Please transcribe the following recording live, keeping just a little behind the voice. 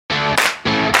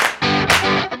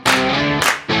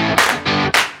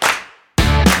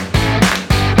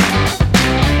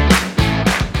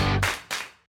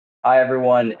Hi,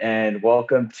 everyone, and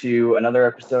welcome to another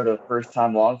episode of First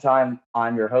Time, Long Time.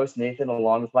 I'm your host, Nathan,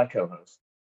 along with my co host.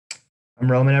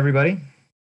 I'm Roman, everybody.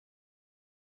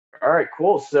 All right,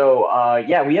 cool. So,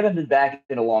 we haven't been back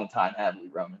in a long time, have we,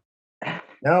 Roman?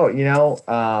 No,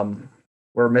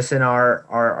 we're missing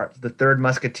our the third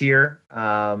musketeer,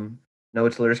 Noah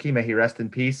Tversky. May he rest in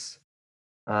peace.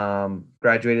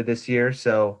 Graduated this year,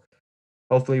 so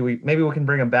hopefully we can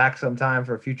bring him back sometime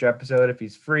for a future episode if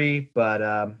he's free. But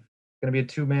it's gonna be a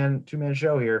two man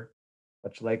show here,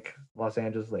 much like Los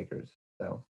Angeles Lakers.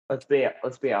 So Let's be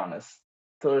honest.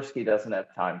 Tuloski doesn't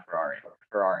have time for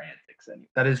our antics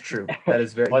that is true. anymore. That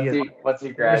is very. Once he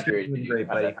Tversky's graduated, doing he great,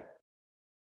 kind of buddy.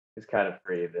 he's kind of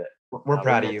free of it. We're We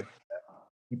proud of miss you.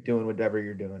 Keep doing whatever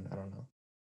you're doing. I don't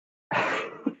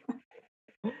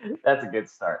know. That's a good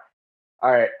start.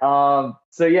 All right.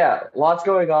 Lots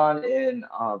going on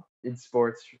in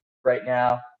sports right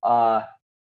now. The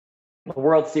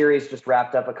World Series just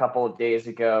wrapped up a couple of days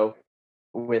ago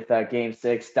with Game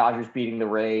Six, Dodgers beating the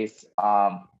Rays.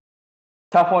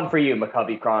 Tough one for you,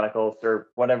 McCovey Chronicles, or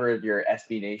whatever your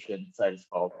SB Nation site is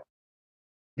called.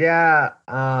 Yeah.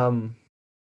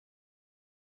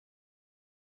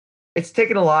 It's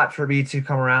taken a lot for me to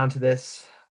come around to this.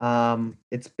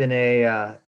 It's been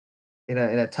in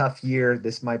a tough year.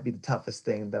 This might be the toughest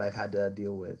thing that I've had to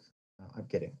deal with. I'm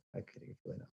kidding. I'm kidding. It's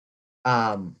really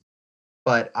not.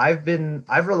 But I've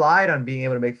relied on being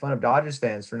able to make fun of Dodgers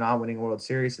fans for not winning a World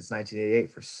Series since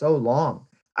 1988 for so long.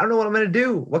 I don't know what I'm gonna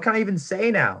do. What can I even say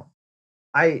now?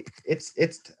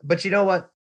 But you know what?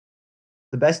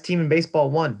 The best team in baseball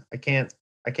won. I can't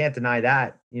deny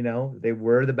that. They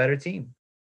were the better team.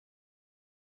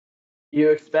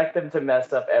 You expect them to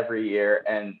mess up every year,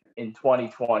 and in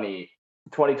 2020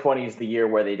 is the year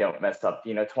where they don't mess up.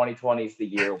 2020 is the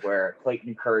year where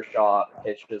Clayton Kershaw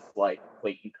pitches like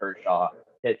Clayton Kershaw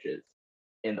pitches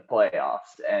in the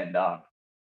playoffs, and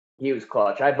he was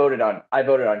clutch. I voted on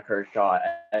Kershaw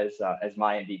as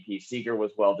my MVP. Seager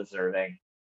was well deserving.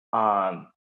 Um,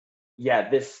 yeah,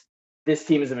 this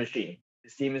team is a machine.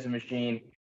 This team is a machine.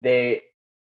 They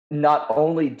not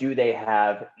only do they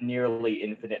have nearly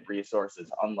infinite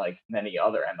resources, unlike many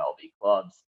other MLB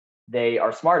clubs, they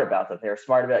are smart about that. They're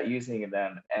smart about using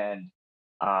them, and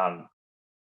um,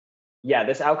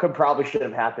 this outcome probably should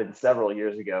have happened several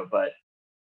years ago. But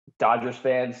Dodgers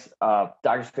fans have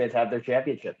their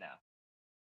championship now.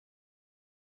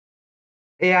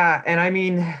 Yeah, and I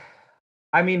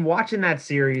mean, watching that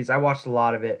series, I watched a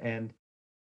lot of it, and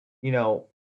you know,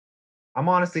 I'm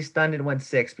honestly stunned it went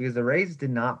six because the Rays did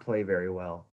not play very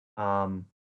well.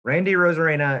 Randy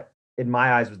Rosarena, in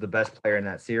my eyes, was the best player in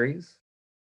that series.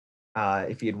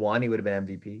 If he had won, he would have been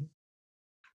MVP.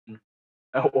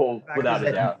 Well, The fact is without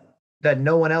a doubt. that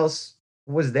no one else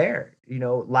was there.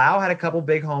 Lau had a couple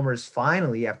big homers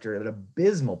finally after an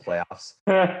abysmal playoffs.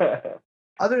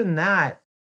 Other than that,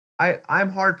 I'm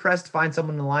hard pressed to find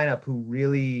someone in the lineup who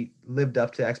really lived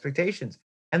up to expectations.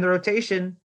 And the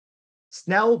rotation,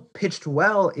 Snell pitched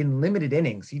well in limited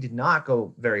innings. He did not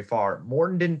go very far.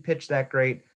 Morton didn't pitch that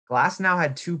great. Glass now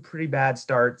had two pretty bad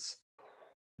starts.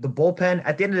 The bullpen,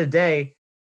 at the end of the day,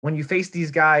 when you face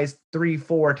these guys 3,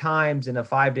 4 times in a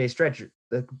 5-day stretch,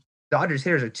 the Dodgers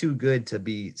hitters are too good to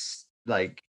be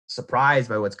like surprised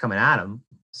by what's coming at them.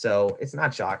 So it's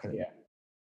not shocking. Yeah.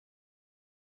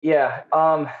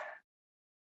 Yeah.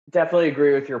 Definitely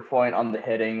agree with your point on the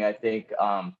hitting. I think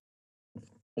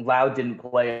Lau didn't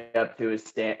play up to his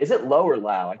stand. Is it low or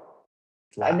Lau? I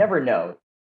Loud. never know.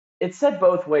 It said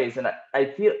both ways, and I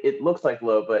feel it looks like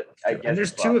low, but I And guess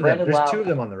there's it's two low. of them. Brandon There's two Lau, of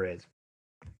them on the Rays.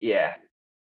 yeah.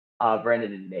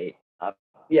 Brandon and Nate.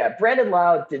 Brandon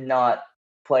Lau did not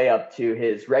play up to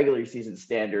his regular season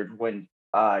standard when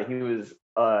he was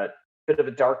a bit of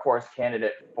a dark horse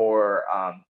candidate for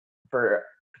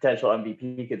potential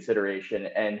MVP consideration.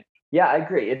 And yeah, I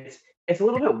agree. It's a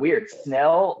little bit weird.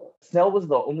 Snell was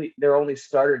their only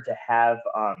starter to have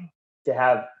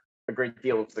a great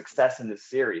deal of success in this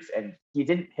series, and he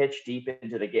didn't pitch deep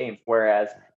into the games. Whereas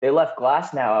they left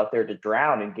Glass now out there to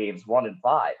drown in games 1 and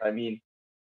 5. I mean,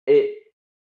 it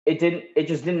it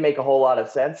just didn't make a whole lot of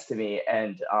sense to me.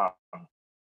 And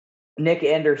Nick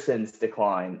Anderson's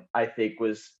decline, I think,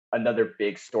 was another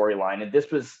big storyline. And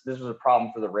this was a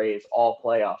problem for the Rays all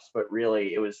playoffs, but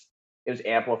really it was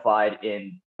amplified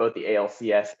in both the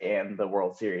ALCS and the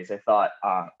World Series. I thought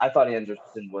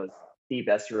Anderson was the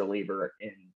best reliever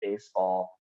in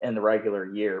baseball in the regular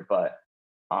year, but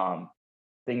um,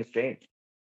 things changed.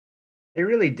 They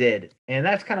really did. And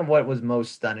that's kind of what was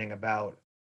most stunning about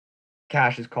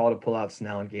Cash's call to pull out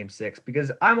Snell in game six,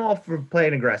 because I'm all for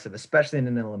playing aggressive, especially in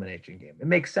an elimination game. It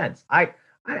makes sense. I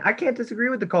can't disagree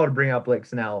with the call to bring out Blake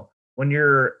Snell when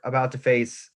you're about to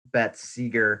face Betts,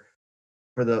 Seager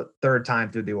for the third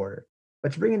time through the order.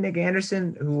 But you bring in Nick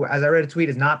Anderson, who, as I read a tweet,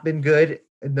 has not been good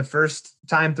in the first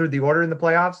time through the order in the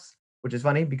playoffs, which is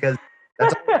funny because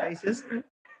that's all he faces.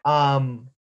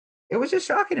 It was just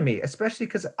shocking to me, especially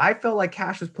because I felt like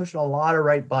Cash was pushing a lot of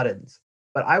right buttons.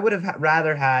 But I would have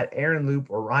rather had Aaron Loop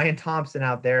or Ryan Thompson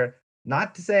out there,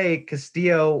 not to say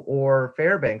Castillo or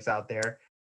Fairbanks out there,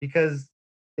 because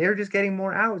they were just getting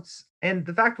more outs. And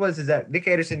the fact is that Nick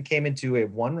Anderson came into a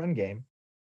one-run game,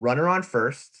 runner on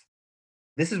first.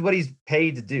 This is what he's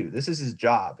paid to do. This is his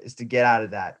job, is to get out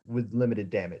of that with limited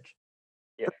damage.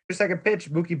 Yeah. Second pitch,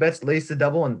 Mookie Betts laced the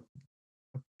double, and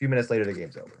a few minutes later, the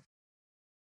game's over.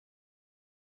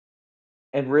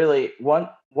 And really,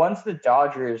 once the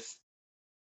Dodgers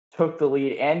took the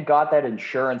lead and got that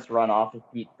insurance run off of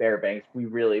Pete Fairbanks, we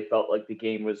really felt like the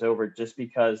game was over, just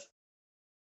because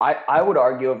I would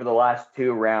argue over the last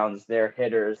two rounds, their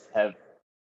hitters have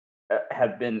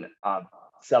been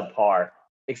subpar,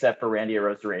 except for Randy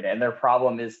Arozarena. And their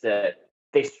problem is that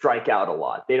they strike out a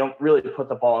lot. They don't really put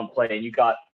the ball in play. And you've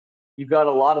got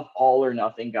a lot of all or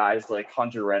nothing guys like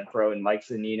Hunter Renfroe and Mike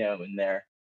Zunino in there.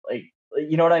 Like,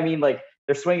 you know what I mean? Like,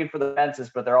 they're swinging for the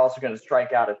fences, but they're also going to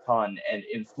strike out a ton. And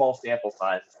in small sample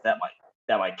sizes, that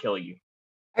might kill you.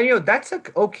 And that's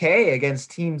okay against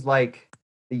teams like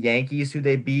the Yankees, who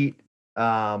they beat.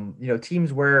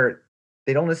 Teams where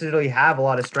they don't necessarily have a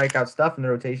lot of strikeout stuff in the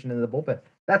rotation in the bullpen.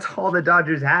 That's all the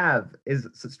Dodgers have is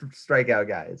strikeout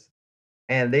guys.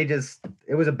 And it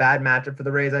was a bad matchup for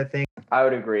the Rays, I think. I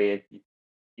would agree.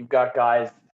 You've got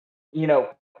guys,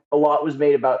 a lot was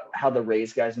made about how the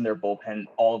Rays guys in their bullpen,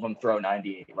 all of them throw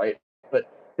 98, right? But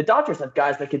the Dodgers have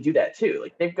guys that can do that too.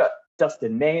 Like, they've got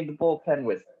Dustin May in the bullpen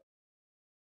with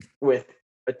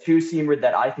a two-seamer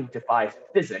that I think defies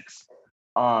physics.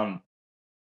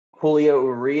 Julio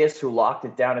Urias, who locked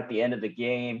it down at the end of the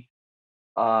game.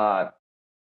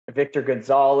 Victor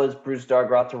Gonzalez, Bruce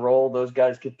Dark-Rotterol, those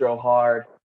guys could throw hard.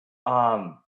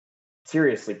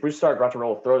 Seriously, Bruce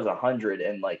Dark-Rotterol throws 100,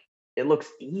 and like, it looks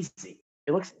easy.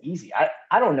 It looks easy.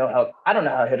 I don't know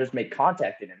how hitters make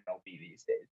contact in MLB these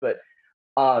days, but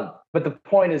the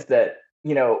point is that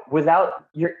without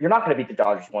you're not going to beat the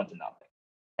Dodgers 1-0.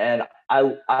 And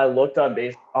I looked on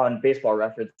Baseball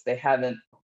Reference, they haven't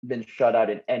been shut out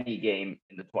in any game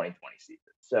in the 2020 season.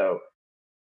 So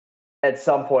at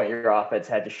some point, your offense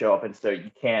had to show up, and so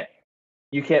you can't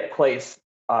place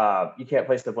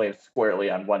the blame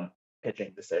squarely on one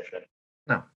pitching decision.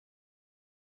 No.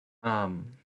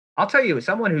 I'll tell you,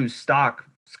 someone whose stock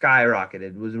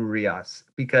skyrocketed was Urias,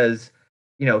 because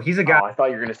he's a guy. Oh, I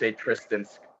thought you were going to say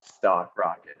Tristan's stock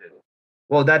rocketed.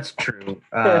 Well, that's true.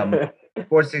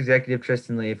 Sports executive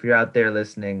Tristan Lee, if you're out there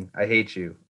listening, I hate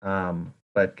you.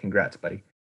 But congrats, buddy.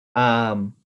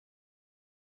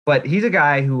 But he's a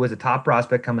guy who was a top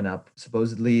prospect coming up,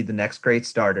 supposedly the next great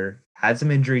starter, had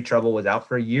some injury trouble, was out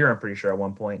for a year, I'm pretty sure, at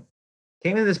one point.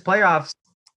 Came into this playoffs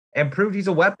and proved he's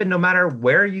a weapon no matter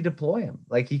where you deploy him.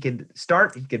 Like, he could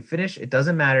start, he could finish, it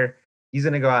doesn't matter. He's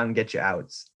going to go out and get you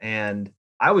outs. And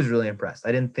I was really impressed.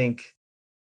 I didn't think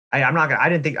it's not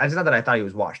that I thought he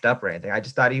was washed up or anything. I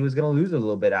just thought he was going to lose a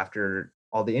little bit after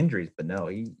all the injuries. But no,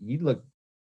 he looked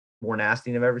more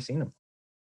nasty than I've ever seen him.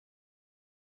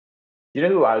 You know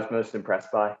who I was most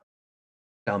impressed by?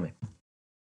 Tell me.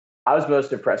 I was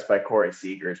most impressed by Corey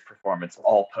Seager's performance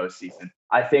all postseason.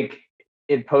 I think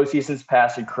in postseasons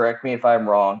past, and correct me if I'm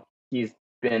wrong, he's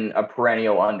been a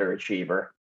perennial underachiever.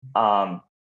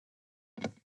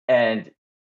 And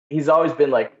he's always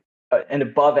been like an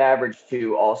above average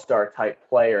to all-star type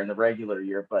player in the regular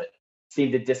year, but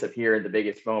seemed to disappear in the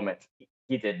biggest moments.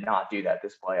 He did not do that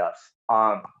this playoffs.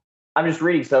 I'm just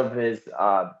reading some of his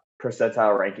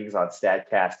percentile rankings on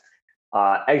StatCast.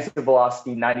 Exit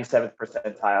velocity, 97th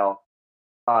percentile.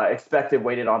 Expected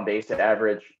weighted on base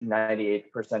average, 98th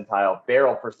percentile.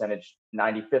 Barrel percentage,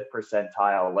 95th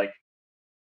percentile. Like,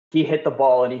 he hit the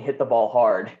ball, and he hit the ball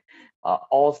hard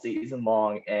all season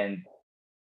long. And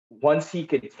once he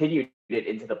continued it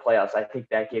into the playoffs, I think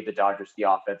that gave the Dodgers the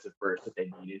offensive burst that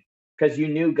they needed. Because you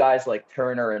knew guys like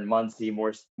Turner and Muncy,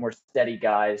 more steady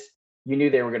guys, you knew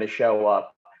they were going to show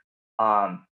up.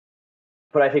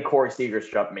 But I think Corey Seager's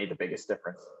jump made the biggest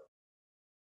difference.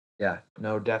 Yeah,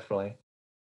 no, definitely.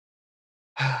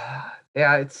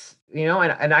 Yeah, it's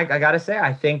and I gotta say,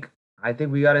 I think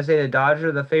we gotta say the Dodgers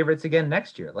are the favorites again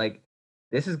next year. Like,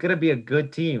 this is gonna be a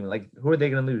good team. Like, who are they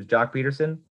gonna lose? Jock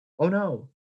Peterson? Oh no.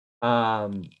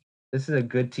 This is a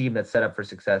good team that's set up for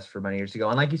success for many years to go.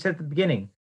 And like you said at the beginning,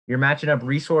 you're matching up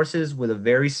resources with a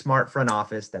very smart front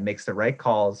office that makes the right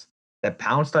calls, that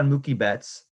pounced on Mookie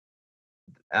Betts.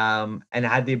 and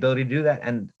had the ability to do that.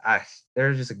 And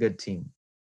they're just a good team.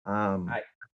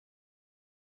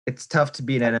 It's tough to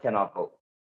be an NFL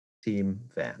team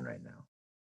fan right now.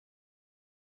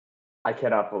 I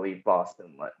cannot believe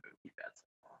Boston let Mookie Betts.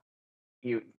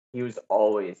 He was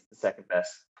always the second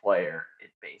best player in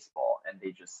baseball, and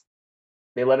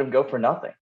they let him go for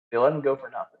nothing.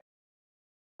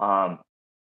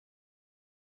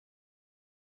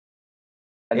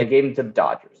 And they gave him to the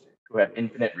Dodgers, who have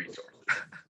infinite resources.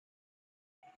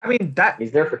 I mean,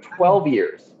 he's there for 12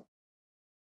 years.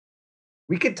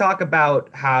 We could talk about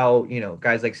how,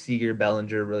 guys like Seager,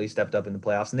 Bellinger really stepped up in the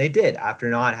playoffs, and they did after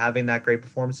not having that great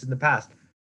performance in the past.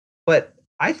 But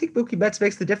I think Mookie Betts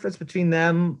makes the difference between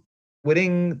them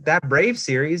winning that Braves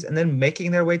series and then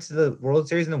making their way to the World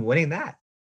Series and then winning that.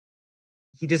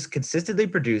 He just consistently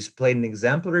produced, played an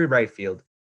exemplary right field.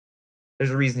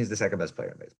 There's a reason he's the second best player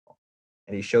in baseball.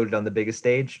 And he showed it on the biggest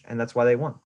stage, and that's why they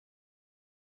won.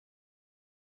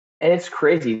 And it's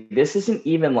crazy. This isn't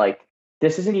even like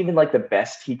the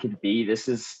best he could be. This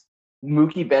is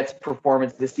Mookie Betts'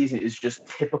 performance this season is just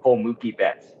typical Mookie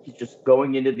Betts. He's just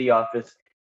going into the office,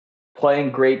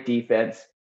 playing great defense,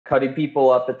 cutting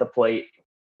people up at the plate,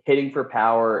 hitting for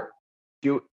power,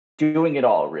 doing it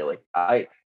all, really. I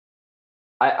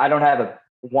don't have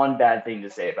one bad thing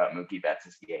to say about Mookie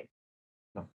Betts' game.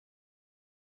 No.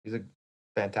 He's a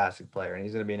fantastic player, and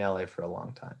he's going to be in LA for a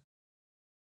long time.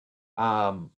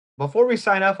 Before we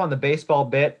sign off on the baseball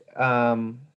bit,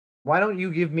 why don't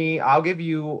you give me a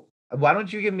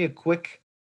quick,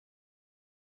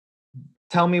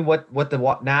 tell me what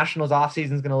the Nationals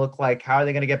offseason is going to look like. How are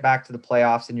they going to get back to the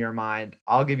playoffs in your mind?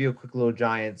 I'll give you a quick little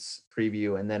Giants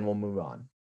preview, and then we'll move on.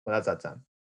 Well, that's that sound.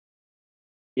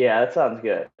 Yeah, that sounds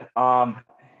good. The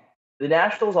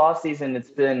Nationals offseason, it's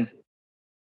been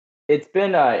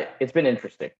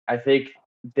interesting. I think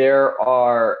there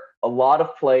are a lot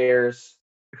of players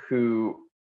who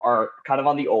are kind of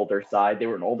on the older side. They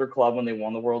were an older club when they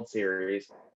won the World Series.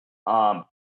 And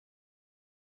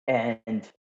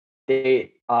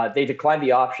they declined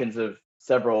the options of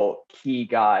several key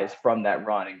guys from that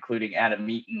run, including Adam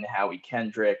Eaton, Howie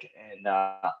Kendrick, and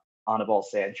Anibal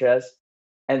Sanchez.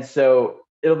 And so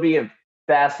it'll be a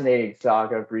fascinating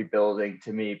saga of rebuilding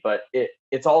to me, but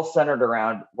it's all centered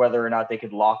around whether or not they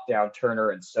could lock down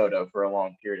Turner and Soto for a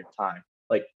long period of time.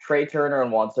 Like Trey Turner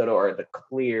and Juan Soto are the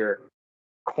clear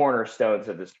cornerstones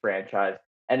of this franchise.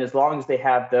 And as long as they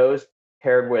have those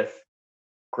paired with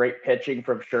great pitching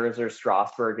from Scherzer,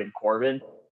 Strasburg, and Corbin,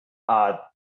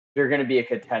 they're going to be a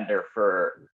contender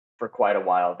for quite a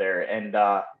while there. And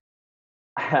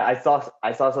I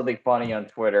saw something funny on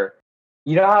Twitter.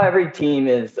 You know how every team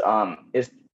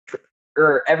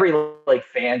or every like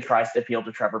fan tries to appeal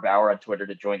to Trevor Bauer on Twitter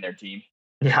to join their team.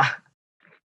 Yeah.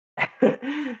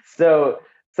 So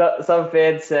some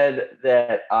fans said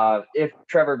that if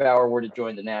Trevor Bauer were to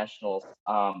join the Nationals,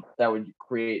 that would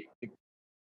create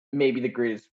maybe the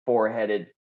greatest four-headed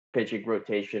pitching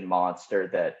rotation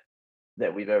monster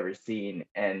that we've ever seen.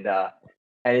 And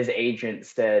his agent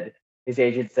said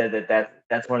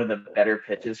that's one of the better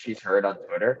pitches she's heard on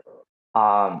Twitter.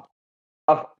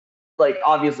 Like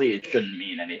obviously it shouldn't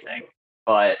mean anything,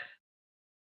 but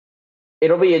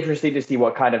it'll be interesting to see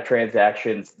what kind of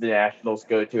transactions the Nationals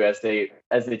go to as they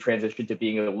transition to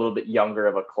being a little bit younger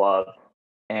of a club,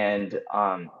 and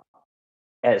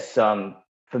as some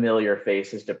familiar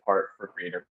faces depart for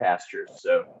greener pastures.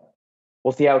 So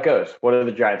we'll see how it goes. What are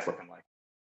the Giants looking like?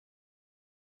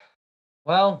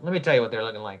 Well, let me tell you what they're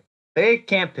looking like. They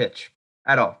can't pitch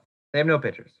at all. They have no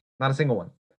pitchers, not a single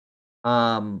one.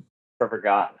 I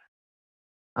forgot.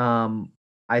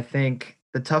 I think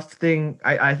the tough thing,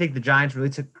 I think the Giants really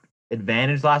took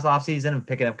advantage last offseason of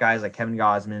picking up guys like Kevin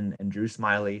Gausman and Drew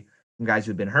Smyly, some guys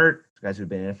who've been hurt, guys who've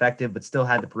been ineffective, but still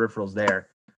had the peripherals there.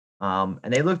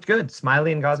 And they looked good.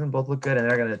 Smyly and Gausman both look good, and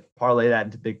they're going to parlay that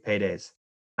into big paydays.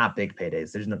 Not big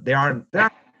paydays. They aren't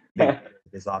big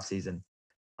this offseason.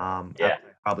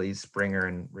 Probably Springer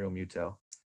and Real Muto.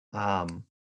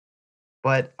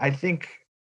 But I think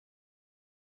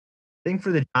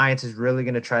for the Giants is really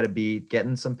going to try to be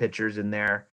getting some pitchers in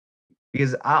there,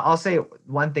 because I'll say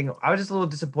one thing. I was just a little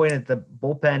disappointed the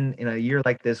bullpen in a year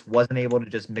like this wasn't able to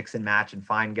just mix and match and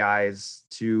find guys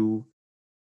to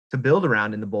build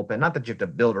around in the bullpen. Not that you have to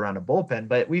build around a bullpen,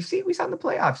 but we saw in the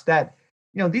playoffs that,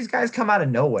 these guys come out of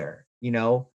nowhere.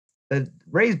 The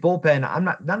Rays bullpen,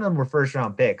 none of them were first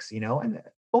round picks, and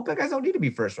bullpen guys don't need to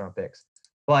be first round picks.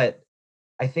 But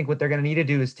I think what they're going to need to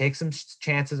do is take some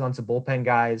chances on some bullpen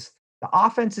guys. The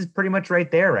offense is pretty much right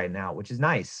there right now, which is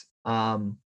nice.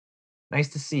 Nice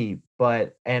to see,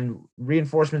 and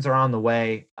reinforcements are on the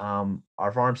way.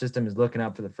 Our farm system is looking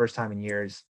up for the first time in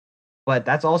years, but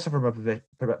that's also from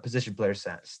a position player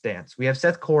stance. We have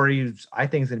Seth Corey, who's I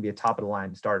think is going to be a top of the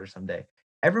line starter someday.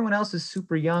 Everyone else is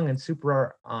super young and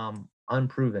super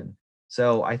unproven.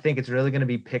 So I think it's really going to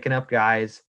be picking up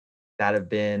guys that have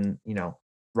been,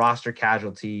 roster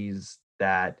casualties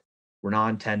that were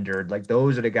non-tendered. Like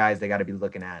those are the guys they got to be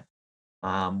looking at.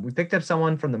 We picked up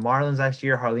someone from the Marlins last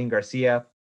year, Harleen Garcia.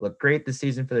 Looked great this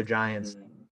season for the Giants.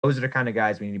 Those are the kind of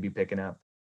guys we need to be picking up.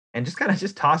 And just kind of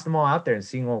just toss them all out there and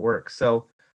seeing what works. So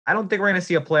I don't think we're going to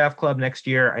see a playoff club next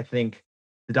year. I think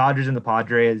the Dodgers and the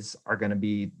Padres are going to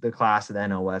be the class of the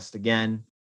NL West again.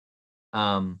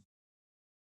 But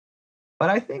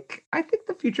I think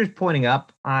the future is pointing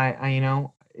up.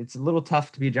 It's a little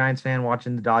tough to be a Giants fan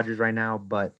watching the Dodgers right now,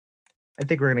 but I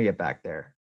think we're going to get back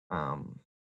there. And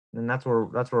that's where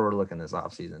we're looking this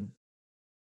offseason.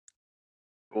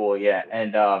 Cool, yeah,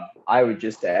 and I would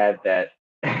just add that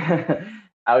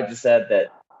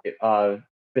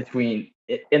between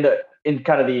in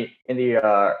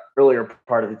the earlier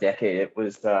part of the decade, it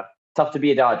was tough to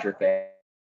be a Dodger fan.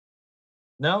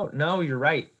 No, you're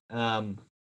right.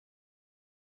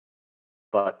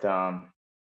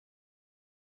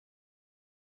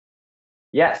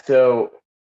 Yeah. So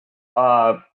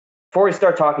before we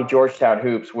start talking Georgetown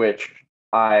hoops, which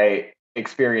I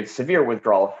experienced severe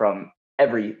withdrawal from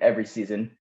every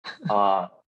season, why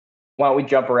don't we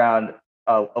jump around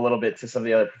a little bit to some of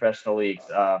the other professional leagues,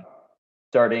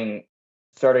 starting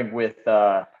with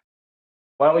why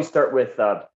don't we start with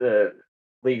the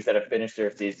leagues that have finished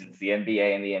their seasons, the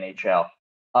NBA and the NHL.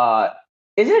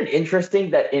 Isn't it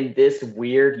interesting that in this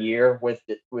weird year with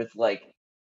like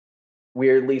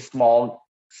weirdly small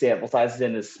sample sizes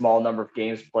and a small number of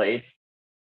games played,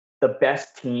 the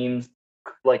best teams,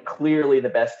 like clearly the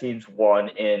best teams, won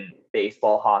in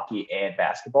baseball, hockey, and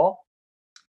basketball?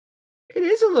 It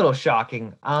is a little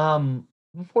shocking.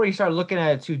 Before you start looking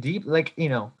at it too deep,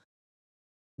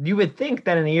 you would think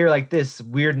that in a year like this,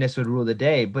 weirdness would rule the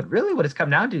day, but really what it's come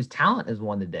down to is talent has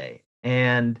won the day.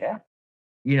 And,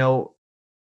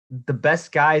 the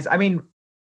best guys, I mean,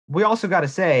 we also got to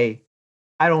say,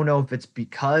 I don't know if it's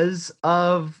because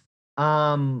of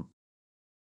how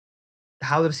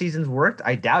the seasons worked.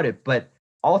 I doubt it, but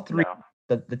all three,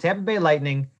 the Tampa Bay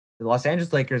Lightning, the Los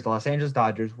Angeles Lakers, the Los Angeles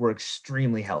Dodgers were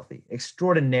extremely healthy,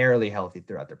 extraordinarily healthy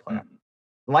throughout their playoff.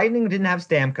 Lightning didn't have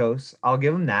Stamkos. I'll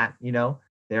give them that.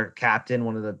 Their captain,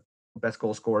 one of the best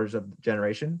goal scorers of the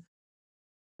generation.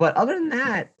 But other than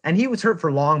that, and he was hurt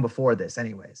for long before this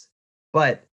anyways.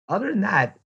 But other than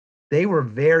that, they were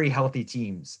very healthy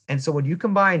teams. And so when you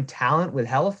combine talent with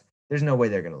health, there's no way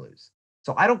they're going to lose.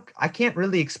 So I can't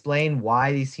really explain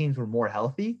why these teams were more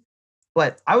healthy,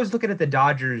 but I was looking at the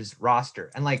Dodgers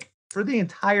roster and for the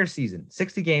entire season,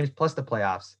 60 games plus the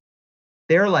playoffs,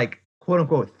 they're quote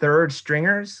unquote third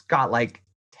stringers got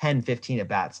 10, 15 at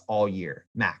bats all year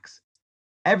max.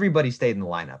 Everybody stayed in the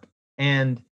lineup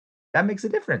and that makes a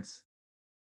difference.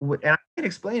 And I can't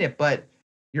explain it, but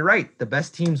you're right. The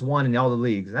best teams won in all the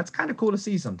leagues. And that's kind of cool to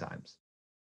see sometimes.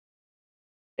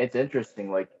 It's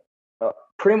interesting.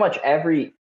 Pretty much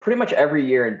every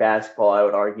year in basketball, I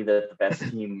would argue that the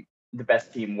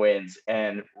best team wins,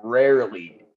 and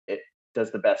rarely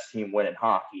does the best team win in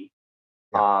hockey.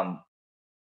 Yeah.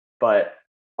 But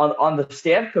on the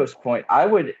Stamkos point, I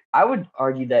would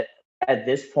argue that at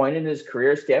this point in his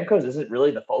career, Stamkos isn't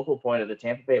really the focal point of the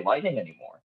Tampa Bay Lightning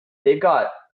anymore. They've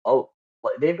got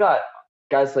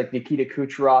guys like Nikita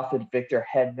Kucherov and Victor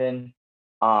Hedman,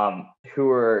 who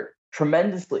are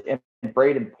tremendously, and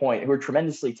Braden Point, who are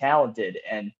tremendously talented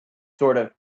and sort of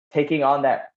taking on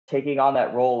that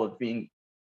role of being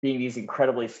these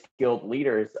incredibly skilled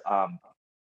leaders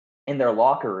in their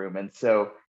locker room. And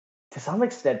so to some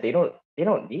extent they don't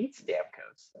need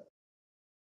Stamkos.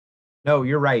 No,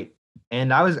 you're right.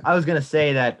 And I was gonna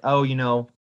say that,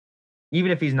 even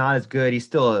if he's not as good, he's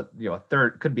still a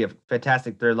third, could be a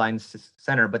fantastic third line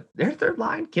center, but their third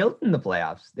line killed in the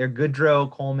playoffs. They're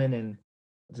Goodrow, Coleman, and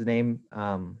what's his name?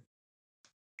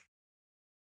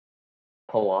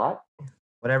 Palat?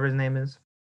 Whatever his name is.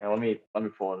 Yeah, let me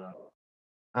pull it up.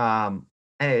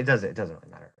 And it doesn't really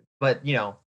matter. But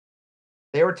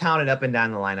they were talented up and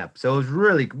down the lineup. So it was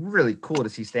really, really cool to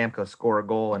see Stamkos score a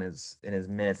goal in his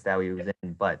minutes that he was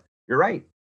in. But you're right.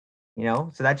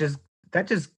 So that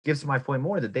just gives my point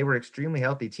more that they were extremely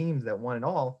healthy teams that won it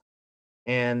all.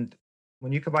 And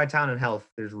when you combine talent and health,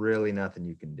 there's really nothing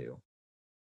you can do.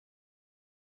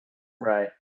 Right.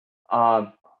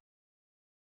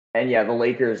 And yeah, the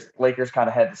Lakers kind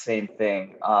of had the same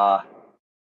thing.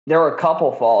 There were a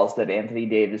couple falls that Anthony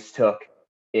Davis took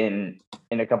in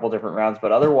a couple different rounds,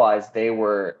 but otherwise they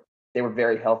were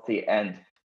very healthy. And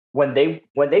when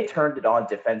they turned it on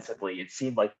defensively, it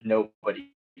seemed like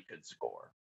nobody could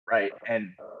score, right?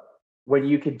 And when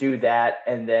you could do that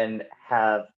and then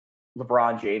have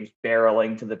LeBron James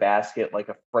barreling to the basket like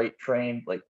a freight train,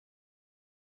 like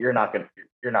you're not gonna beat him.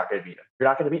 You're not gonna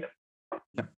beat him.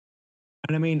 Yeah.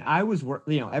 And I mean,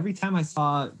 every time I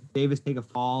saw Davis take a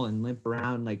fall and limp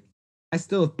around, like I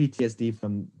still have PTSD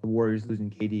from the Warriors losing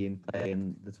KD and Clay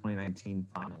in the 2019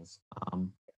 finals.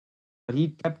 But he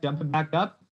kept jumping back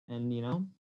up, and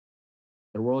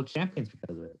they're world champions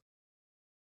because of it.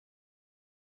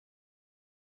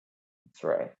 That's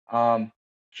right.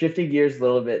 Shifting gears a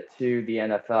little bit to the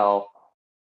NFL,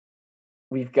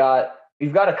 we've got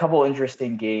a couple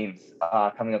interesting games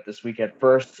coming up this weekend.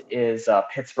 First is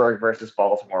Pittsburgh versus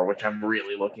Baltimore, which I'm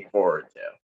really looking forward to.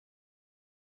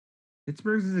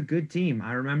 Pittsburgh's is a good team.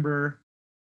 I remember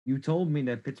you told me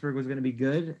that Pittsburgh was going to be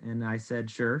good, and I said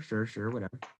sure,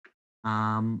 whatever.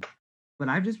 But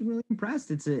I've just been really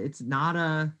impressed. It's not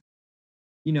a,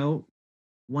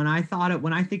 when I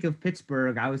think of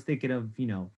Pittsburgh, I was thinking of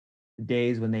the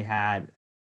days when they had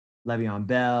Le'Veon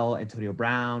Bell, Antonio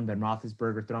Brown, Ben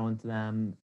Roethlisberger throwing to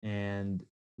them, and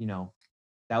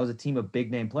that was a team of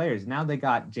big name players. Now they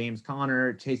got James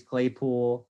Conner, Chase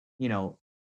Claypool,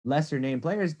 lesser name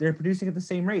players. They're producing at the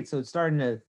same rate, so it's starting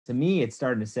to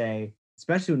say,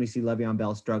 especially when we see Le'Veon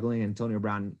Bell struggling, Antonio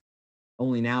Brown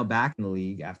only now back in the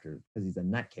league because he's a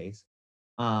nutcase.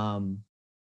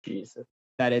 Jesus.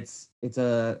 That it's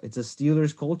a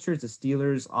Steelers culture, it's a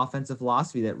Steelers offensive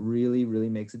philosophy that really, really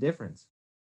makes a difference.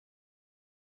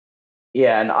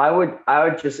 Yeah, and I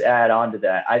would just add on to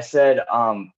that. I said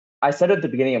at the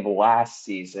beginning of last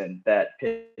season that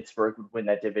Pittsburgh would win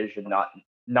that division,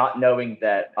 not knowing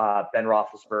that Ben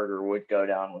Roethlisberger would go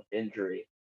down with injury.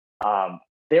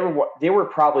 They were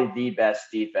probably the best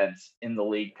defense in the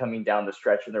league coming down the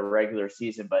stretch in their regular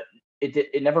season, but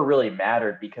it never really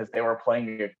mattered because they were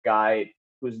playing a guy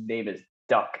whose name is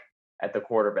Duck at the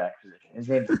quarterback position. His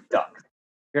name is Duck.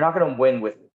 You're not going to win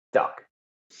with Duck.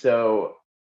 So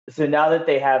now that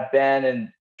they have Ben and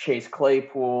Chase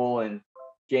Claypool and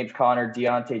James Conner,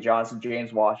 Deontay Johnson,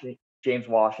 James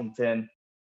Washington,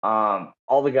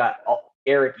 all the guys,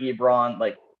 Eric Ebron,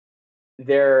 like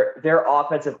their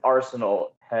offensive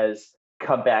arsenal has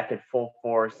come back in full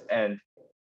force, and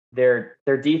their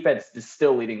defense is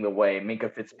still leading the way.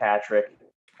 Minkah Fitzpatrick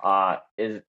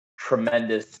is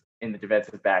tremendous in the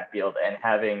defensive backfield, and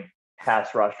having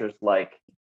pass rushers like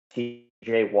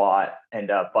T.J. Watt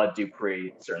and Bud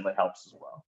Dupree certainly helps as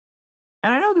well.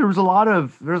 And I know there was a lot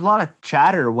of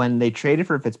chatter when they traded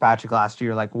for Fitzpatrick last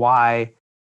year, like why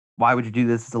would you do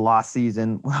this as a lost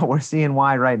season? Well, we're seeing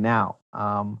why right now.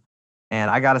 And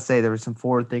I got to say, there was some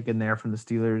forward thinking there from the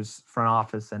Steelers front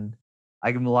office, and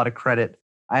I give them a lot of credit.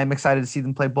 I am excited to see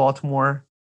them play Baltimore.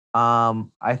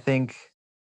 I think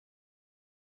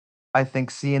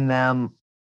seeing them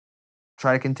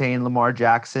try to contain Lamar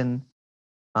Jackson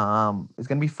is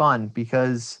going to be fun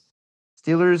because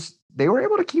Steelers, they were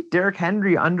able to keep Derrick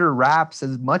Henry under wraps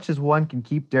as much as one can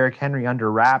keep Derrick Henry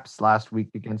under wraps last week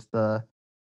against the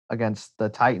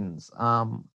Titans.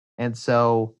 And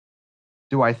so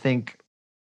do I think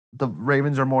the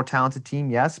Ravens are a more talented team?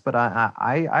 Yes, but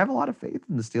I have a lot of faith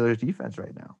in the Steelers defense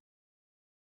right now.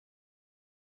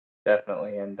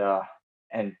 Definitely.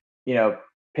 And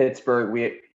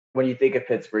Pittsburgh, when you think of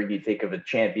Pittsburgh, you think of a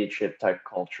championship type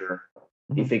culture.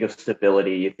 Mm-hmm. You think of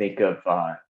stability, you think of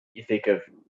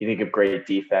great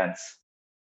defense.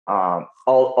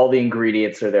 All the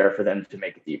ingredients are there for them to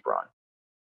make a deep run.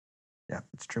 Yeah,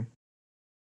 it's true.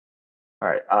 All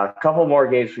right, a couple more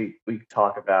games we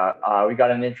talk about. We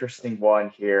got an interesting one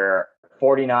here.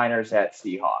 49ers at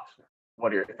Seahawks.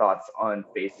 What are your thoughts on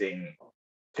facing,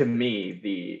 to me,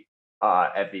 the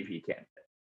MVP candidate?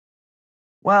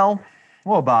 Well,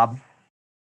 Bob.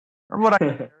 Remember what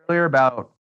I said earlier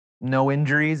about no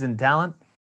injuries and talent?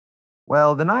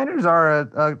 Well, the Niners are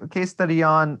a case study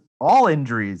on all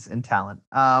injuries and talent.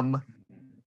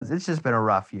 It's just been a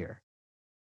rough year.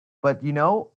 But,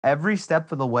 every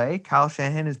step of the way, Kyle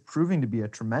Shanahan is proving to be a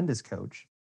tremendous coach.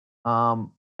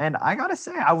 And I got to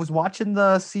say, I was watching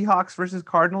the Seahawks versus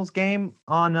Cardinals game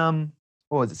on,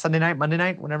 what was it, Sunday night, Monday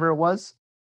night, whenever it was?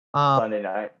 Sunday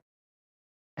night.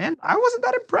 And I wasn't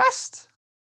that impressed.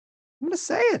 I'm going to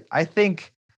say it. I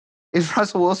think, is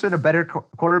Russell Wilson a better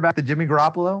quarterback than Jimmy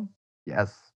Garoppolo?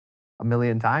 Yes. A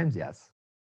million times, yes.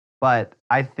 But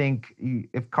I think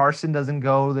if Carson doesn't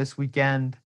go this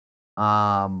weekend,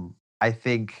 I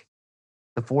think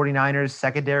the 49ers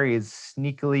secondary is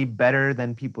sneakily better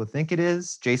than people think it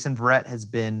is. Jason Verrett has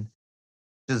been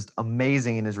just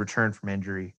amazing in his return from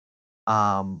injury.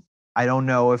 I don't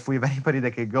know if we have anybody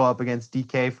that could go up against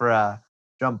DK for a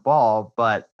jump ball,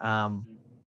 but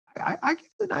I give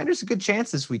the Niners a good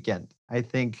chance this weekend. I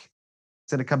think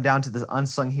it's going to come down to the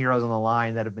unsung heroes on the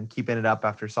line that have been keeping it up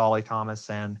after Solly Thomas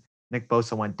and Nick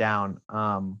Bosa went down.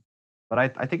 But I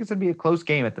think it's going to be a close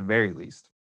game at the very least.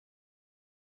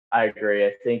 I agree.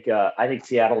 I think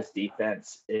Seattle's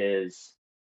defense is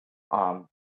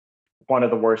one of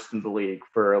the worst in the league,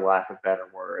 for lack of better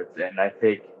words, and I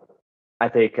think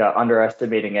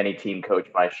underestimating any team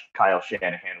coached by Kyle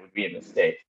Shanahan would be a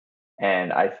mistake.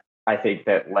 And I think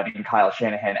that letting Kyle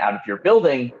Shanahan out of your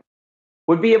building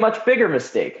would be a much bigger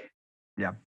mistake.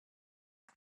 Yeah.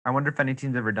 I wonder if any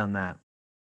team's ever done that.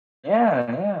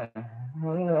 Yeah.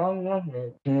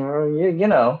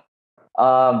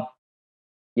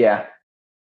 Yeah.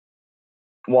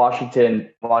 Washington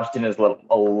has let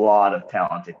a lot of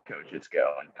talented coaches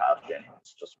go, and Kyle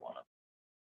Shanahan's just one of them.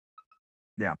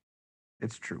 Yeah,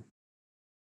 it's true.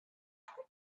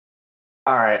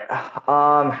 All right.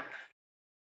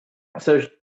 So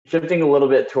shifting a little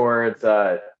bit towards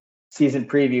season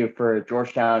preview for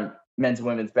Georgetown men's and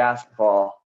women's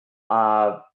basketball.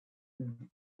 The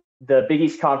Big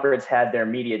East Conference had their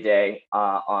media day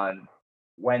on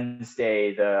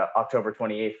Wednesday, the October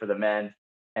 28th for the men,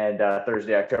 and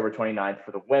Thursday, October 29th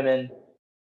for the women.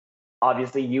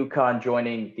 Obviously, UConn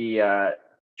joining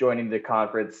the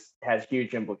conference has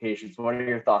huge implications. What are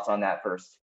your thoughts on that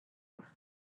first?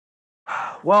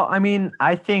 Well, I mean,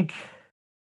 I think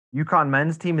UConn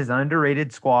men's team is an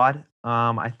underrated squad.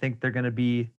 I think they're going to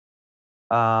be,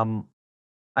 I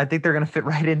think they're going to fit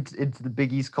right into the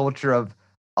Big East culture of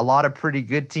a lot of pretty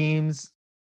good teams,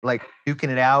 like duking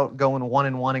it out, going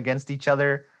 1-1 against each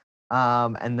other,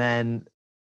 and then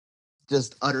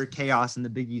just utter chaos in the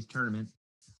Big East tournament.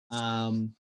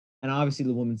 And obviously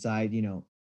the women's side,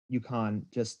 UConn,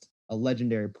 just a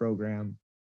legendary program.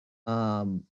 I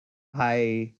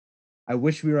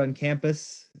wish we were on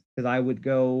campus because I would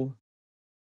go.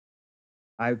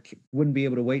 I wouldn't be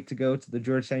able to wait to go to the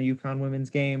Georgetown UConn women's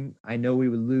game. I know we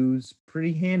would lose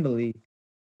pretty handily,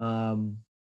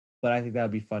 but I think that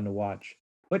would be fun to watch.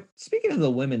 But speaking of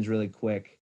the women's really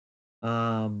quick,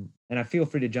 and I feel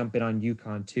free to jump in on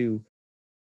UConn too.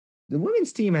 The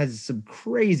women's team has some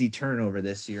crazy turnover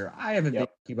this year. I haven't been able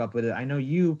to keep up with it. I know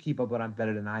you keep up with it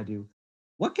better than I do.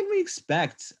 What can we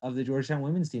expect of the Georgetown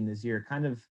women's team this year? Kind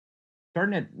of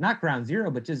starting at not ground zero,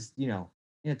 but just, in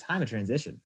a time of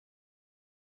transition.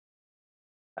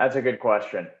 That's a good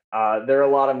question. There are a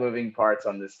lot of moving parts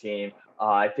on this team.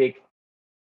 I think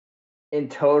in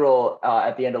total,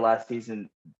 at the end of last season,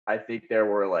 I think there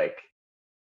were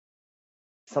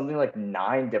something like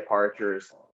 9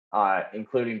 departures,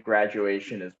 including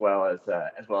graduation as well as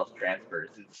transfers.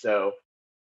 And so,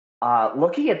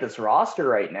 looking at this roster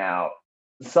right now,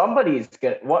 somebody's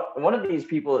one of these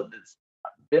people that's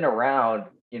been around,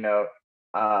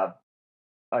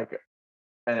 like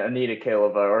an Anita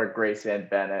Kaleva or Grace Ann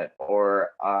Bennett or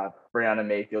Brianna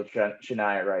Mayfield,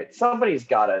 Shania Wright. Somebody's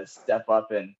got to step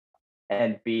up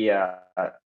and be a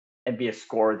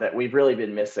scorer that we've really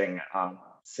been missing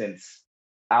since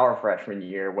our freshman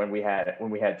year when we had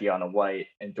Deanna White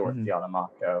and Dorothy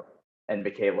Adamako and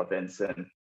Michaela Vinson.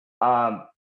 I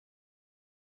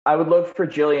would look for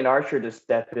Jillian Archer to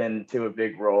step into a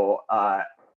big role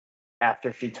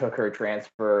after she took her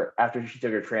transfer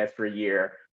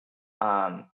year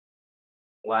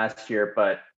last year.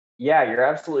 But yeah, you're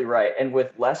absolutely right. And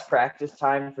with less practice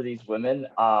time for these women,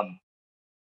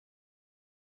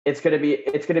 it's gonna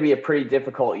be a pretty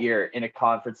difficult year in a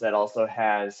conference that also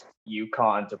has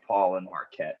UConn, DePaul, and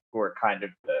Marquette, who are kind of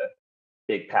the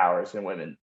big powers in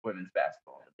women's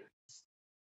basketball.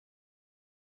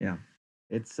 Yeah,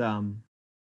 it's you're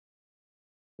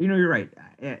right.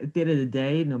 At the end of the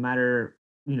day, no matter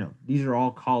these are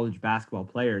all college basketball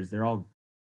players. They're all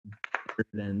better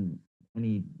than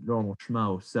any normal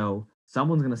schmo. So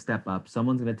someone's gonna step up.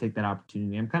 Someone's gonna take that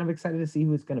opportunity. I'm kind of excited to see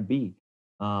who it's gonna be.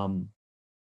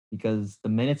 Because the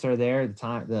minutes are there, the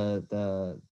time,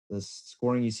 the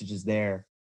scoring usage is there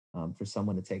for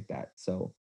someone to take that.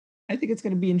 So I think it's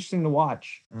going to be interesting to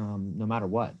watch, no matter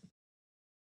what.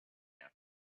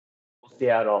 We'll see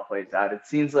how it all plays out. It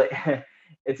seems like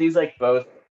both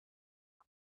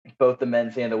the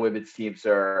men's and the women's teams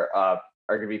are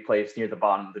going to be placed near the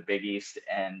bottom of the Big East,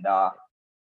 and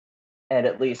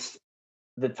at least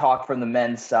the talk from the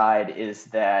men's side is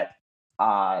that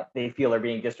they feel they're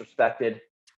being disrespected.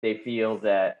 They feel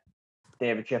that they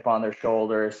have a chip on their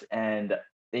shoulders, and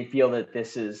they feel that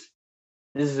this is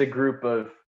a group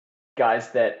of guys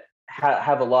that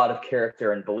have a lot of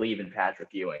character and believe in Patrick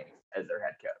Ewing as their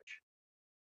head coach.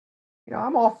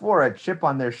 I'm all for a chip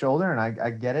on their shoulder, and I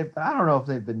get it, but I don't know if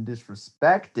they've been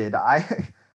disrespected.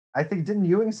 I think didn't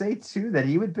Ewing say too that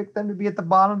he would pick them to be at the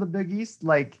bottom of the Big East?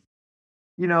 Like,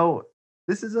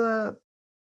 this is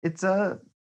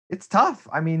it's tough.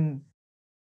 I mean,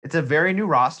 it's a very new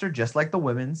roster, just like the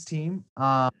women's team.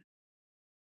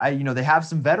 They have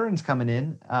some veterans coming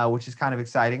in, which is kind of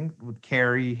exciting with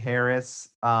Carrie Harris,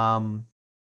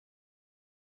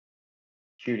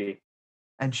 Judy.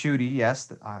 And Shooty,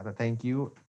 yes, thank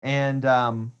you. And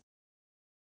but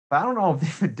I don't know if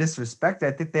they would disrespect it.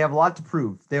 I think they have a lot to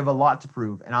prove. They have a lot to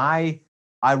prove, and I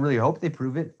really hope they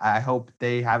prove it. I hope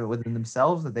they have it within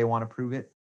themselves that they want to prove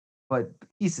it. But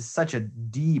East is such a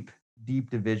deep,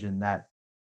 deep division that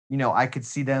I could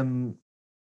see them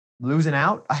losing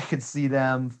out. I could see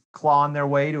them clawing their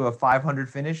way to a 500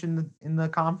 finish in the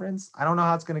conference. I don't know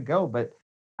how it's going to go, but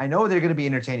I know they're going to be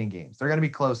entertaining games. They're going to be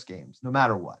close games, no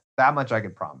matter what. That much I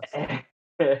can promise.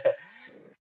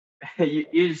 you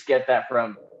just get that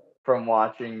from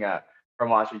watching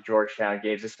Georgetown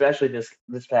games, especially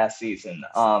this past season.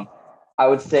 I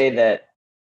would say that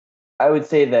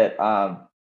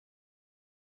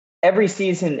every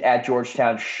season at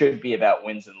Georgetown should be about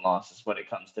wins and losses when it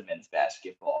comes to men's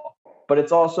basketball. But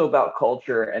it's also about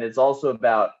culture, and it's also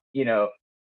about,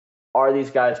 are these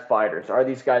guys fighters? Are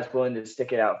these guys willing to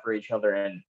stick it out for each other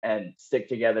and stick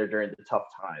together during the tough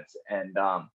times? And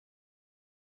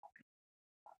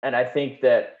I think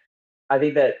that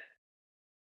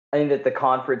the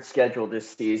conference schedule this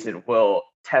season will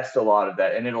test a lot of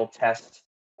that, and it'll test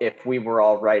if we were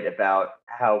all right about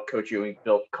how Coach Ewing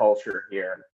built culture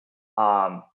here.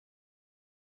 And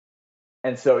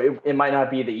so it might not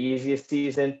be the easiest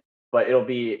season, but it'll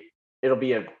be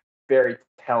a very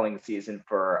telling season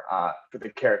for the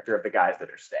character of the guys that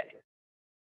are staying.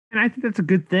 And I think that's a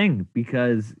good thing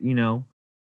because,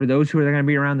 for those who are going to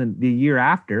be around the year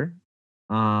after,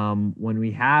 when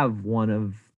we have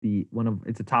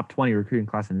it's a top 20 recruiting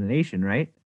class in the nation,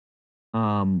 right?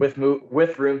 With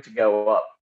room to go up.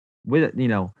 With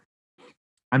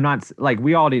I'm not like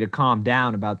we all need to calm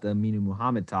down about the Aminu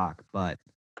Muhammad talk, but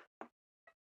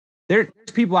there's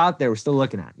people out there we're still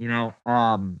looking at,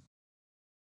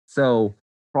 So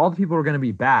for all the people who are going to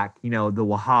be back, the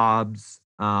Wahhabs,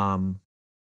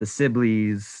 the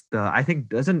Sibleys, I think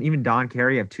doesn't even Don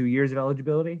Carey have 2 years of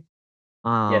eligibility?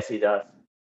 Yes, he does.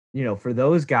 For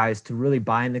those guys to really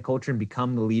buy in the culture and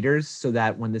become the leaders so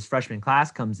that when this freshman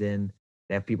class comes in,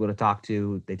 they have people to talk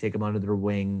to, they take them under their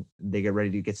wing, they get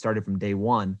ready to get started from day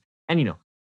one. And,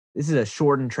 this is a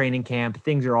shortened training camp.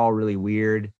 Things are all really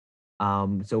weird.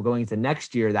 So going into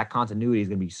next year, that continuity is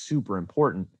going to be super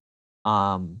important.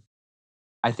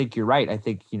 I think you're right. I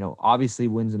think, obviously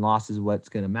wins and losses is what's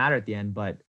going to matter at the end,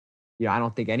 but, I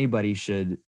don't think anybody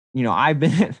should, I've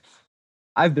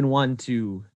been one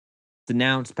to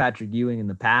denounce Patrick Ewing in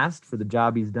the past for the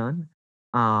job he's done.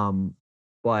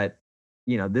 But,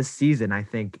 this season, I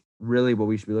think really what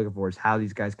we should be looking for is how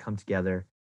these guys come together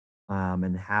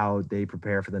and how they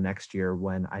prepare for the next year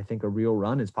when I think a real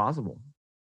run is possible.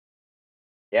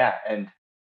 Yeah. And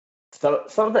so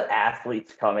some of the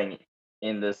athletes coming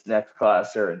in this next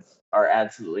class are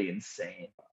absolutely insane.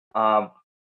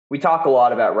 We talk a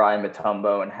lot about Ryan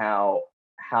Mutombo and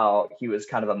how he was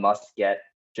kind of a must get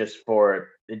just for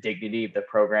the dignity of the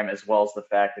program, as well as the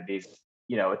fact that he's,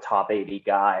 a top 80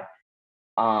 guy.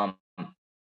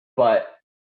 But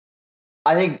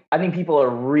I think people are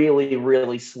really,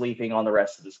 really sleeping on the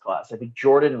rest of this class. I think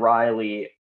Jordan Riley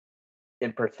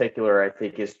in particular, I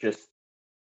think is just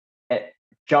a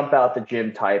jump out the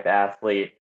gym type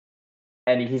athlete.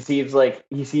 And he seems like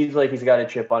he's got a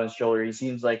chip on his shoulder. He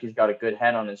seems like he's got a good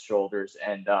head on his shoulders.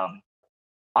 And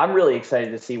I'm really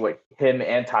excited to see what him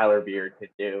and Tyler Beard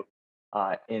could do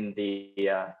in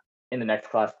the next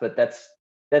class. But that's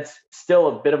still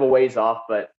a bit of a ways off,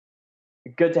 but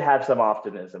good to have some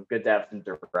optimism, good to have some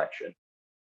direction.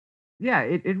 Yeah,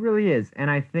 it really is.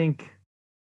 And I think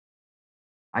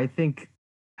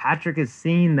Patrick has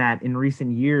seen that in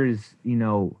recent years,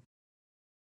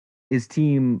 his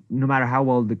team, no matter how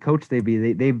well the coach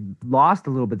they've lost a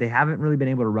little bit. They haven't really been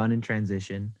able to run in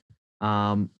transition.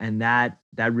 And that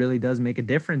really does make a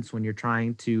difference when you're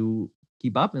trying to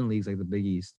keep up in leagues like the Big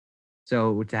East.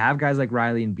 So to have guys like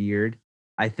Riley and Beard,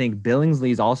 I think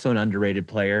Billingsley is also an underrated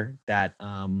player that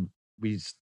we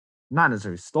not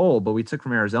necessarily stole, but we took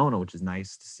from Arizona, which is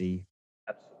nice to see.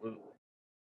 Absolutely.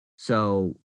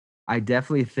 So I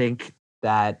definitely think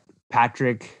that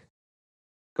Patrick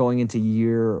going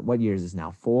into what year is this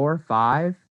now? 4,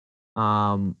 5?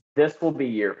 This will be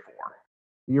year 4.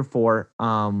 Year 4.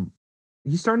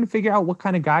 He's starting to figure out what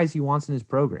kind of guys he wants in his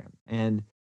program. And,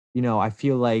 I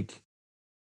feel like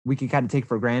we can kind of take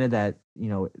for granted that,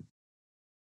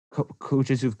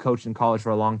 coaches who've coached in college for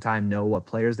a long time know what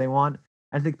players they want.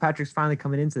 I think Patrick's finally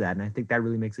coming into that, and I think that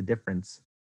really makes a difference,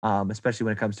 especially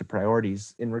when it comes to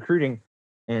priorities in recruiting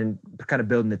and kind of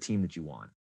building the team that you want.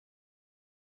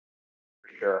 For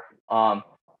sure.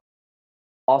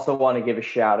 Also want to give a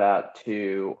shout out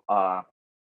to a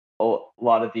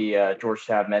lot of the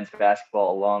Georgetown men's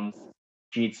basketball alums: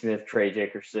 Gene Smith, Trey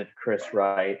Dickerson, Chris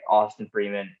Wright, Austin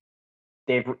Freeman.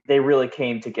 They really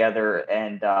came together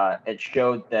and it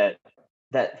showed that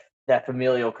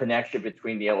familial connection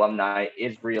between the alumni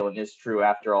is real and is true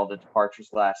after all the departures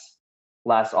last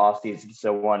offseason.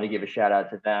 So wanted to give a shout out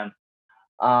to them.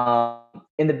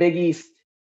 In the Big East,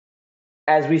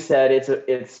 as we said,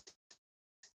 it's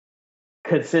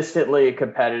consistently a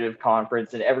competitive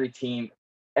conference, and every team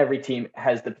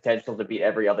has the potential to beat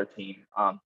every other team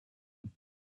on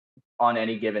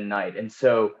any given night. And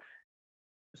so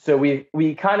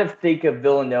we kind of think of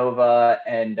Villanova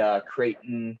and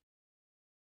Creighton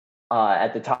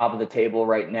at the top of the table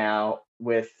right now,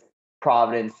 with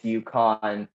Providence,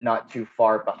 UConn not too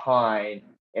far behind,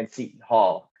 and Seton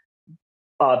Hall.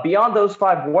 Beyond those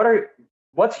five,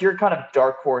 what's your kind of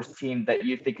dark horse team that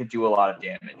you think could do a lot of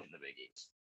damage in the Big East?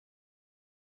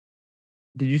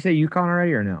 Did you say UConn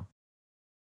already or no?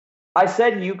 I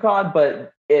said UConn,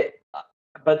 but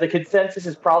the consensus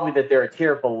is probably that they're a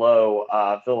tier below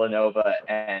Villanova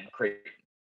and Creighton.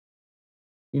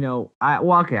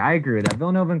 I agree with that.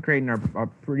 Villanova and Creighton are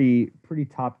pretty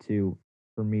top two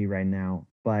for me right now.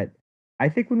 But I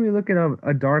think when we look at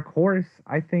a dark horse,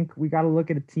 I think we got to look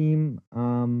at a team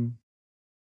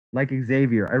like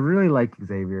Xavier. I really like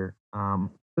Xavier.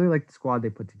 Really like the squad they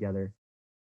put together.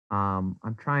 I'm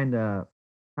trying to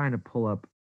pull up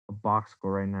a box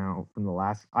score right now from the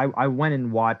last. I went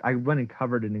and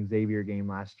covered an Xavier game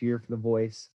last year for The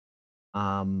Voice,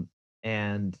 and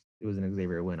it was an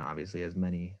Xavier win, obviously, as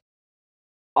many.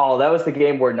 Oh, that was the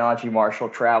game where Najee Marshall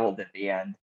traveled at the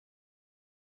end.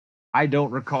 I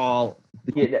don't recall.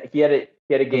 He had a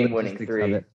game-winning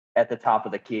three at the top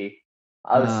of the key.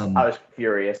 I was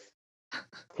furious.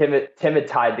 Tim had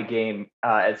tied the game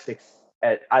at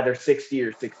either 60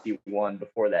 or 61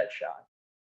 before that shot.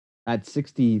 At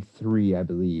 63, I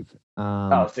believe.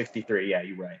 63. Yeah,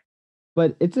 you're right.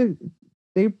 But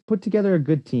they put together a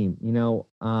good team.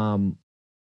 A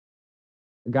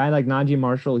guy like Najee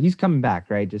Marshall, he's coming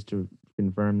back, right? Just to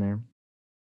confirm there.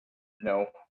 No.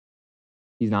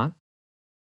 He's not?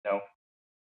 No.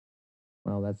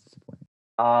 Well, that's disappointing.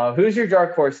 Who's your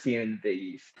dark horse team in the Big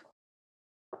East?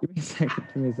 Give me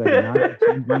a second. I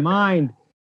changed my mind.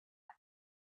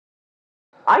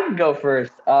 I can go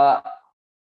first. I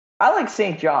like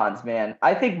St. John's, man.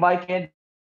 I think Mike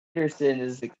Anderson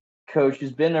is the coach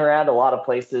who's been around a lot of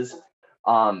places,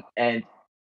 and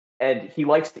he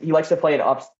likes to play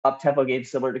an up-tempo game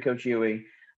similar to Coach Ewing,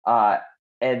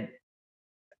 and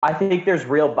I think there's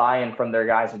real buy-in from their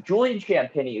guys. And Julian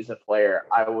Champagnie is a player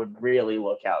I would really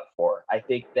look out for. I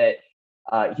think that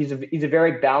he's a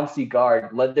very bouncy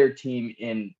guard. Led their team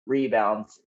in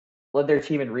rebounds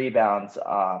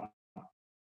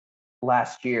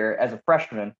last year as a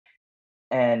freshman,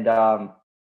 and I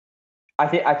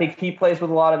think he plays with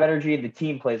a lot of energy. The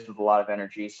team plays with a lot of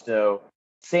energy. So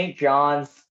St. John's,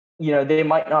 they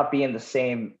might not be in the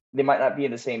same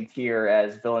tier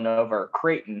as Villanova or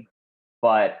Creighton,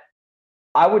 but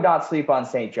I would not sleep on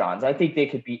St. John's. I think they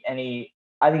could beat any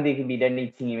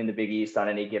team in the Big East on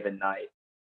any given night.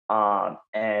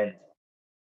 And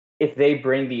if they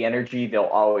bring the energy, they'll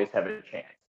always have a chance.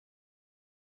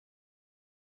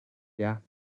 Yeah,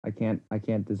 I can't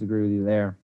disagree with you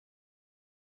there.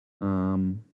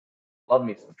 Love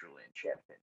me some Julian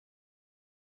Champagnie.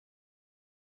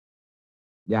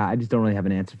 Yeah, I just don't really have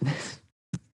an answer for this.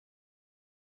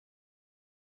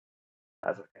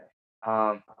 That's okay.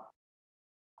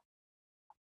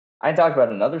 I talked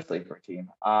about another sleeper team.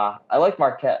 I like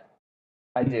Marquette.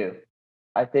 I do.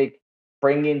 I think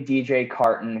bring in DJ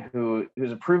Carton,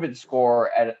 who's a proven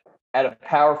scorer at a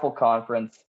powerful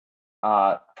conference,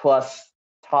 plus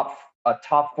a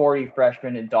top 40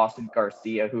 freshman in Dawson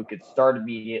Garcia, who could start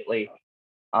immediately.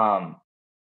 I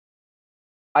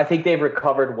think they've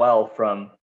recovered well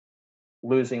from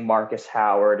losing Marcus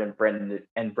Howard and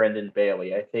Brendan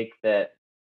Bailey. I think that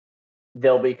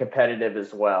they'll be competitive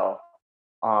as well.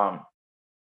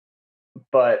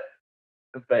 But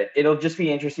it'll just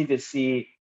be interesting to see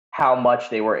how much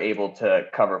they were able to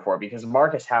cover for, because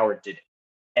Marcus Howard did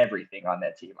everything on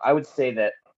that team. I would say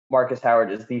that Marcus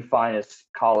Howard is the finest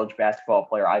college basketball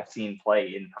player I've seen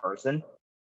play in person.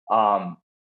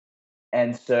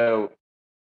 And so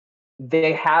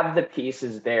they have the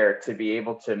pieces there to be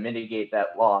able to mitigate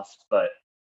that loss, but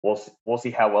we'll see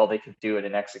how well they can do it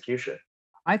in execution.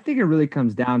 I think it really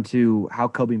comes down to how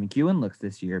Kobe McEwen looks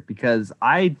this year, because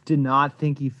I did not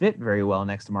think he fit very well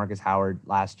next to Marcus Howard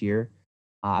last year.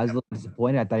 I was a little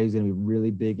disappointed. I thought he was going to be a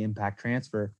really big impact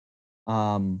transfer.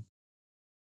 And,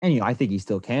 I think he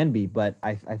still can be, but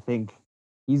I think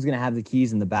he's going to have the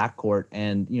keys in the backcourt.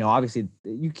 And, obviously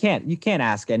you can't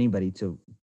ask anybody to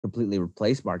completely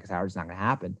replace Marcus Howard. It's not going to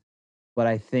happen. But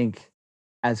I think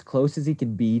as close as he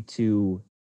can be to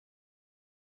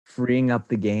freeing up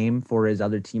the game for his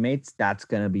other teammates, that's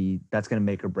gonna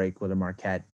make or break whether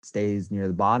Marquette stays near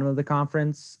the bottom of the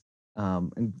conference.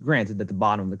 And granted that the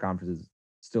bottom of the conference is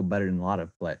still better than a lot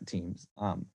of teams,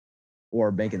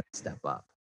 or making that step up.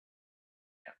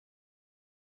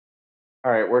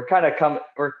 All right, we're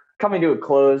coming to a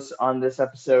close on this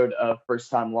episode of First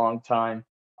Time Long Time.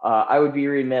 I would be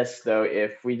remiss though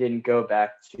if we didn't go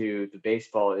back to the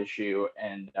baseball issue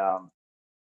and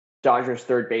Dodgers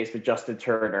third baseman Justin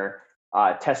Turner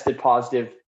tested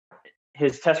positive.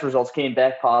 His test results came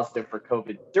back positive for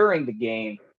COVID during the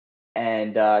game,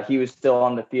 and he was still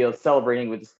on the field celebrating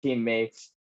with his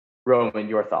teammates. Roman,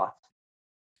 your thoughts?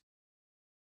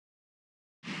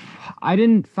 I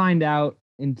didn't find out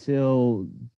until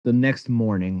the next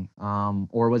morning,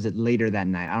 or was it later that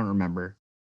night? I don't remember.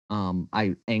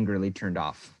 I angrily turned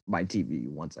off my TV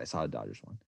once I saw the Dodgers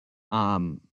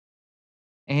won.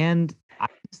 And I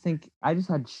just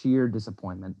had sheer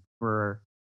disappointment for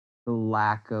the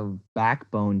lack of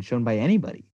backbone shown by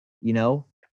anybody.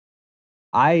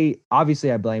 I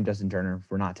blame Justin Turner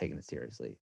for not taking it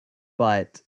seriously,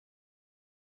 but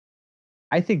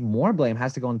I think more blame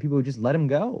has to go on the people who just let him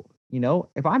go.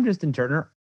 If I'm Justin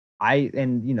Turner, I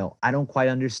don't quite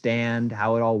understand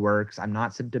how it all works. I'm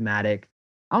not symptomatic.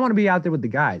 I want to be out there with the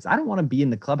guys. I don't want to be in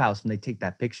the clubhouse when they take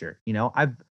that picture.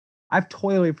 I've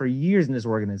toiled for years in this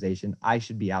organization. I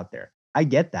should be out there. I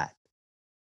get that.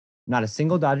 Not a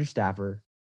single Dodger staffer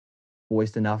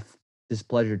voiced enough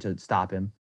displeasure to stop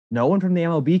him. No one from the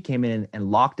MLB came in and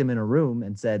locked him in a room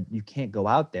and said, you can't go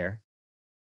out there.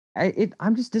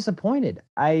 I'm just disappointed.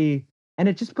 And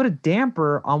it just put a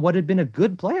damper on what had been a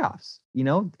good playoffs.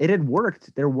 It had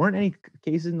worked. There weren't any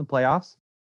cases in the playoffs.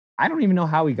 I don't even know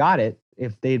how he got it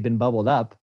if they had been bubbled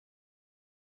up.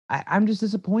 I'm just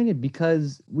disappointed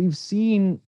because we've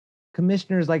seen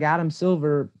commissioners like Adam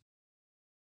Silver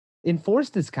enforce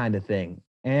this kind of thing,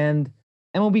 and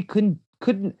MLB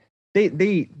couldn't.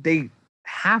 They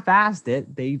half-assed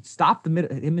it. They stopped him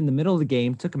in the middle of the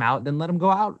game, took him out, then let him go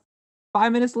out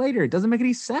 5 minutes later. It doesn't make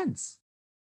any sense.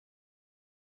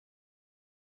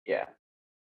 Yeah,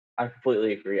 I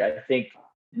completely agree. I think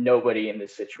nobody in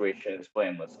this situation is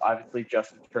blameless. Obviously,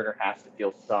 Justin Turner has to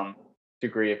feel some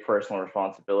degree of personal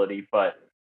responsibility, but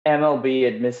MLB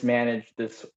had mismanaged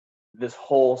this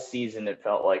whole season. It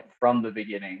felt like from the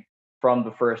beginning, from the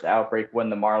first outbreak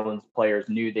when the Marlins players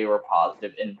knew they were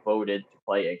positive and voted to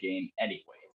play a game anyway.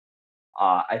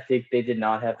 I think they did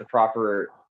not have the proper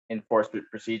enforcement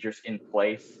procedures in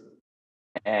place,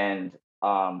 and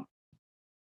I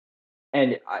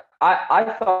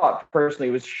thought personally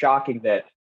it was shocking that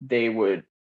they would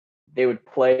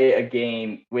play a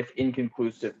game with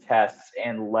inconclusive tests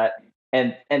and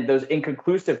those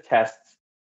inconclusive tests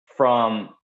from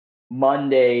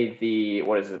Monday the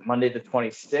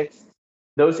 26th.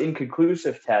 Those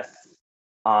inconclusive tests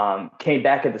came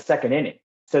back at the second inning,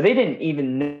 so they didn't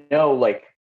even know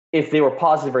if they were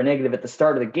positive or negative at the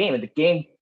start of the game, and the game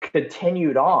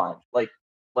continued on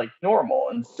like normal.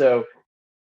 And so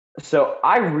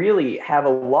I really have a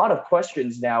lot of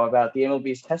questions now about the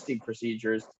MLB's testing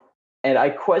procedures, and I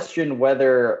question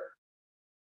whether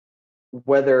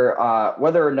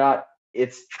or not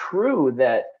it's true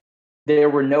that there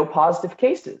were no positive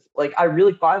cases. I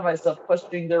really find myself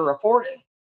questioning their reporting.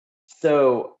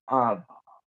 So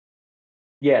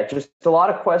just a lot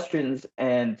of questions.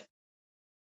 And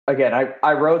again,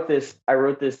 I wrote this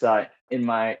in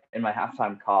my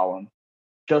halftime column.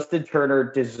 Justin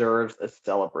Turner deserves a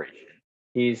celebration.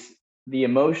 He's the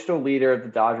emotional leader of the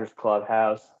Dodgers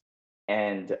clubhouse,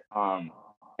 and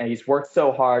he's worked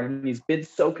so hard and he's been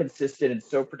so consistent and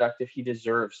so productive. He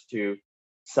deserves to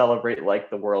celebrate like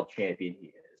the world champion he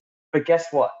is. But guess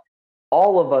what?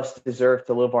 All of us deserve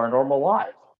to live our normal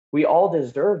lives. We all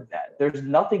deserve that. There's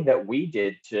nothing that we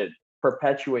did to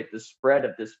perpetuate the spread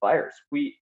of this virus.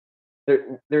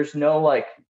 There's no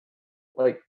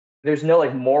there's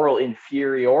no moral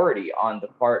inferiority on the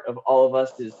part of all of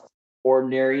us as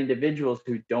ordinary individuals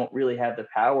who don't really have the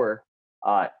power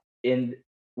in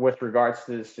with regards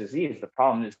to this disease. The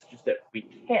problem is just that we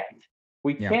can't.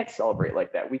 We can't celebrate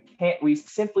like that. We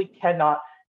simply cannot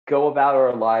go about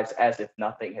our lives as if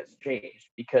nothing has changed,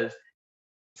 because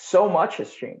so much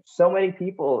has changed. So many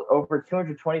people, over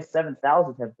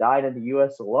 227,000, have died in the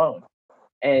U.S. alone,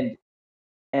 and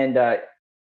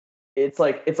it's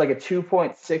like a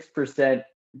 2.6%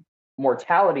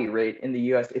 mortality rate in the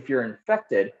U.S. if you're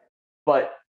infected,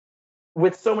 but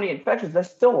with so many infections, that's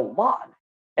still a lot.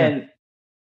 Yeah. And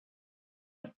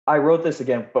I wrote this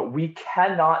again, but we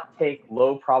cannot take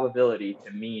low probability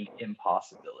to mean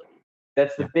impossibility.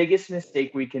 That's the biggest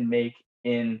mistake we can make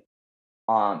in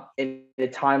a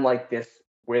time like this,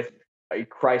 with a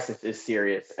crisis as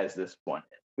serious as this one.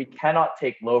 We cannot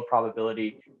take low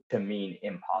probability to mean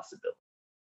impossibility.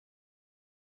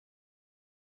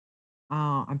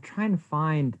 I'm trying to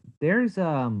find. There's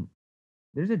a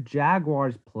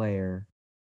Jaguars player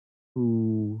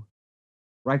who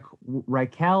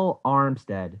Raquel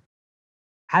Armstead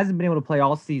hasn't been able to play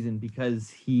all season because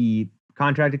he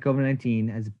contracted COVID-19,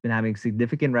 has been having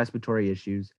significant respiratory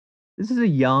issues. This is a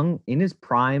young, in his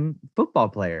prime football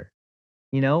player.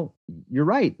 You know, you're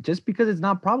right. Just because it's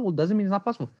not probable doesn't mean it's not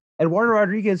possible. Eduardo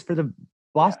Rodriguez for the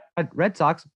Boston Red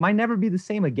Sox might never be the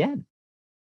same again.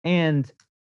 And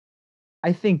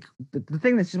I think the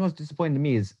thing that's most disappointing to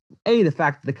me is the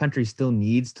fact that the country still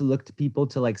needs to look to people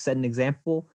to like set an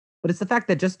example, but it's the fact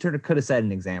that Justin Turner could have set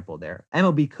an example there.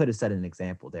 MLB could have set an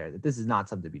example there that this is not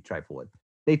something to be trifled with.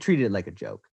 They treated it like a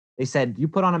joke. They said, you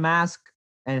put on a mask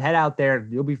and head out there,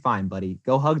 you'll be fine, buddy.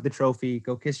 Go hug the trophy,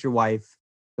 go kiss your wife,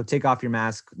 go take off your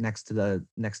mask next to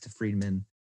Friedman,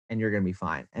 and you're gonna be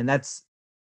fine. And it's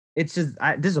just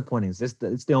disappointing.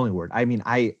 It's the only word. I mean,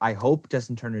 I hope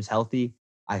Justin Turner's healthy.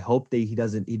 I hope that he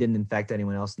didn't infect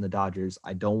anyone else in the Dodgers.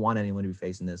 I don't want anyone to be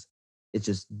facing this. It's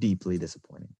just deeply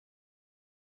disappointing.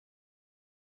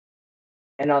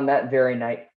 And on that very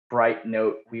bright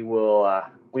note, we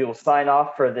will sign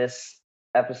off for this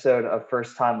episode of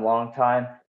First Time Long Time.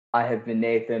 I have been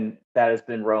Nathan. That has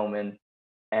been Roman,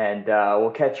 and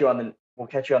we'll catch you on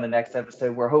the next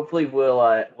episode, where hopefully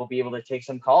we'll be able to take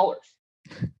some callers.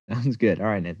 Sounds good. All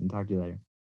right, Nathan. Talk to you later.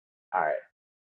 All right.